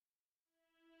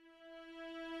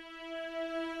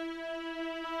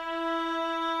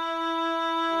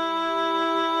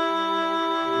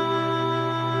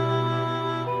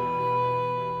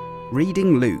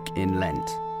Reading Luke in Lent,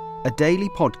 a daily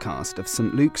podcast of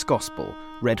St. Luke's Gospel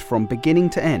read from beginning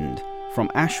to end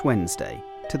from Ash Wednesday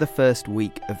to the first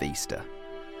week of Easter.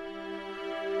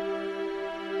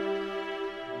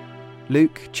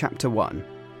 Luke chapter 1,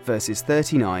 verses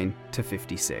 39 to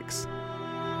 56.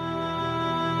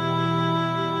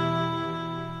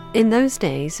 In those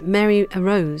days Mary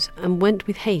arose and went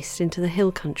with haste into the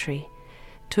hill country,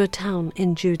 to a town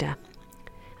in Judah.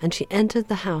 And she entered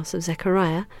the house of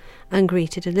Zechariah and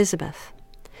greeted Elizabeth.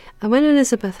 And when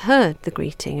Elizabeth heard the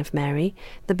greeting of Mary,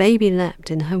 the baby leapt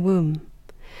in her womb.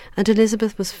 And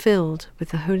Elizabeth was filled with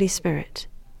the Holy Spirit.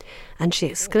 And she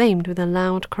exclaimed with a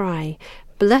loud cry,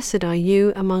 "Blessed are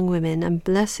you among women, and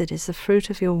blessed is the fruit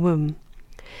of your womb.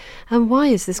 And why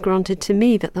is this granted to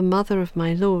me, that the mother of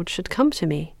my Lord should come to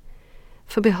me?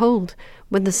 For behold,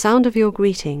 when the sound of your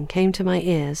greeting came to my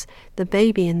ears, the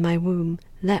baby in my womb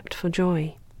leapt for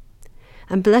joy.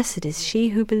 And blessed is she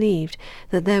who believed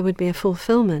that there would be a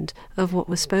fulfillment of what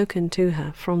was spoken to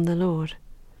her from the Lord."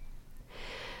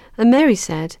 And Mary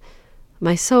said,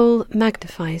 "My soul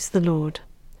magnifies the Lord,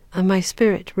 and my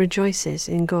spirit rejoices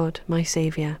in God my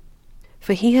Saviour.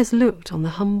 For he has looked on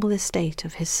the humble estate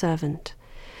of his servant.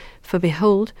 For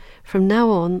behold, from now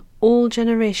on all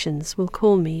generations will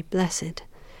call me blessed.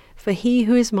 For he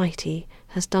who is mighty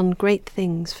has done great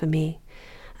things for me,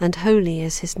 and holy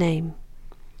is his name.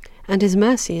 And his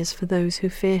mercy is for those who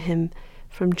fear him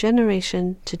from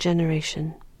generation to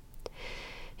generation.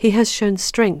 He has shown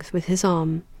strength with his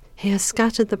arm. He has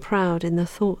scattered the proud in the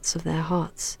thoughts of their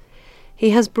hearts.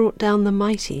 He has brought down the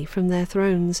mighty from their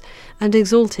thrones and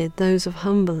exalted those of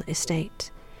humble estate.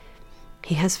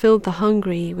 He has filled the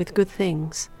hungry with good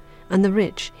things, and the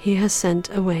rich he has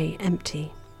sent away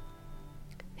empty.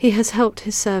 He has helped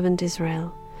his servant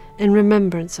Israel in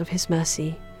remembrance of his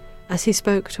mercy, as he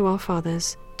spoke to our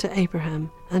fathers, to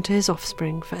Abraham, and to his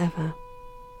offspring forever."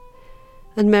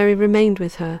 And Mary remained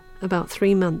with her about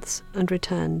 3 months and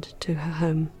returned to her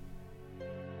home.